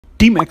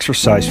Team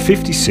exercise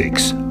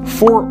 56,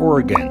 for or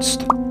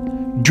against.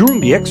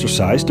 During the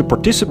exercise, the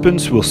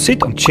participants will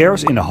sit on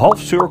chairs in a half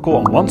circle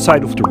on one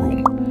side of the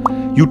room.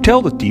 You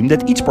tell the team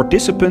that each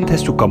participant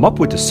has to come up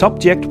with a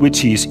subject which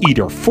he is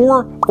either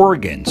for or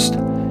against.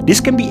 This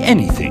can be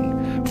anything,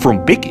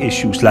 from big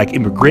issues like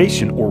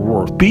immigration or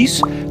world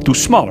peace to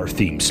smaller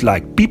themes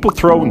like people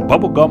throwing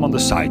bubblegum on the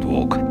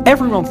sidewalk.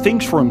 Everyone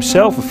thinks for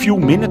himself a few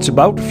minutes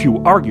about a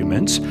few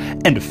arguments,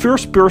 and the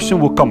first person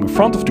will come in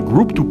front of the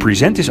group to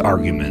present his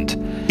argument.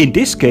 In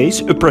this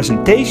case, a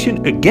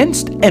presentation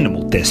against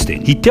animal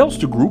testing. He tells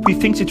the group he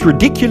thinks it's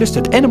ridiculous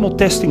that animal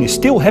testing is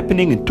still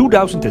happening in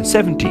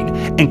 2017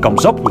 and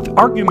comes up with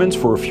arguments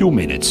for a few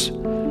minutes.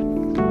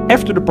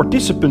 After the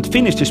participant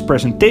finished his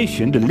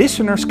presentation, the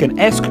listeners can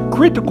ask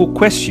critical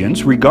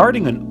questions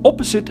regarding an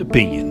opposite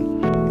opinion.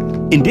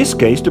 In this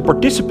case, the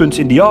participants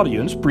in the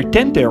audience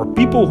pretend they are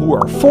people who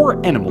are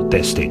for animal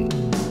testing.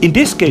 In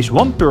this case,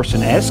 one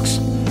person asks,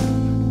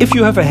 "If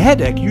you have a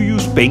headache, you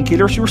use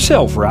painkillers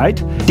yourself,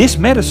 right? This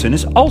medicine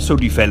is also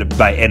developed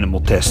by animal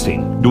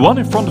testing." The one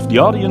in front of the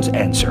audience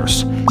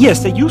answers,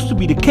 "Yes, that used to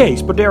be the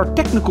case, but there are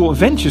technical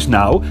inventions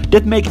now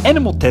that make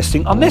animal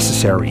testing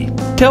unnecessary."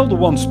 Tell the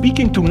one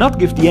speaking to not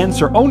give the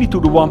answer only to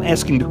the one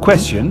asking the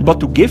question, but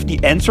to give the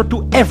answer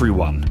to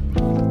everyone.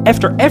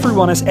 After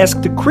everyone has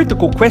asked the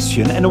critical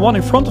question and the one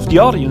in front of the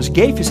audience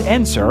gave his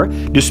answer,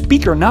 the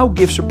speaker now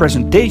gives a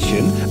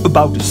presentation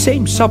about the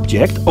same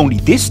subject, only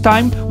this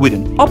time with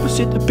an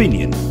opposite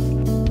opinion.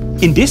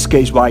 In this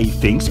case, why he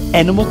thinks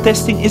animal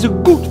testing is a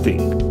good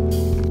thing.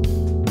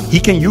 He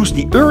can use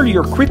the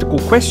earlier critical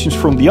questions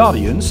from the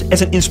audience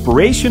as an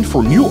inspiration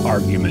for new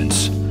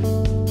arguments.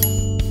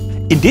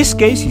 In this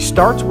case, he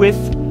starts with,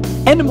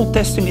 "Animal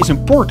testing is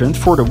important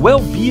for the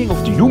well-being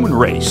of the human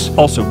race."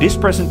 Also, this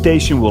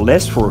presentation will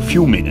last for a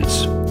few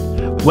minutes.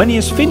 When he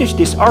has finished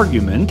this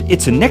argument,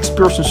 it's the next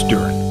person's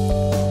turn.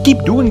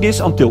 Keep doing this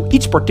until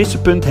each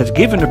participant has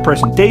given a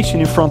presentation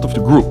in front of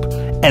the group,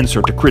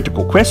 answered the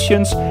critical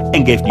questions,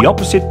 and gave the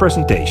opposite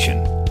presentation.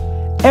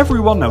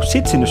 Everyone now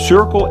sits in a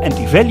circle and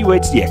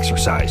evaluates the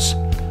exercise.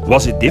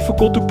 Was it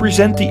difficult to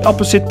present the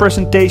opposite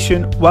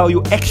presentation while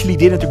you actually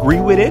didn't agree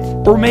with it?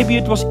 Or maybe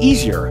it was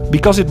easier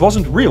because it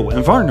wasn't real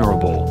and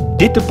vulnerable?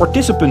 Did the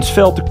participants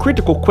felt the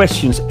critical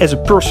questions as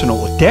a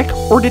personal attack,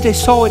 or did they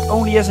saw it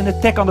only as an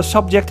attack on the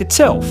subject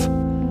itself?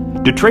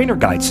 The trainer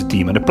guides the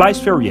team and applies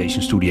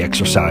variations to the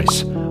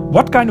exercise.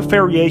 What kind of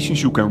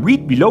variations you can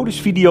read below this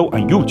video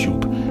on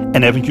YouTube.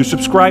 And haven't you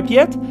subscribed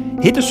yet?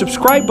 Hit the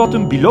subscribe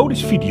button below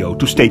this video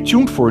to stay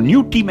tuned for a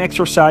new team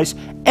exercise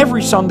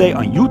every Sunday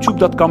on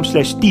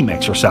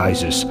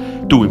youtube.com/teamexercises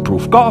to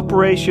improve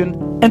cooperation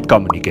and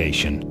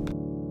communication.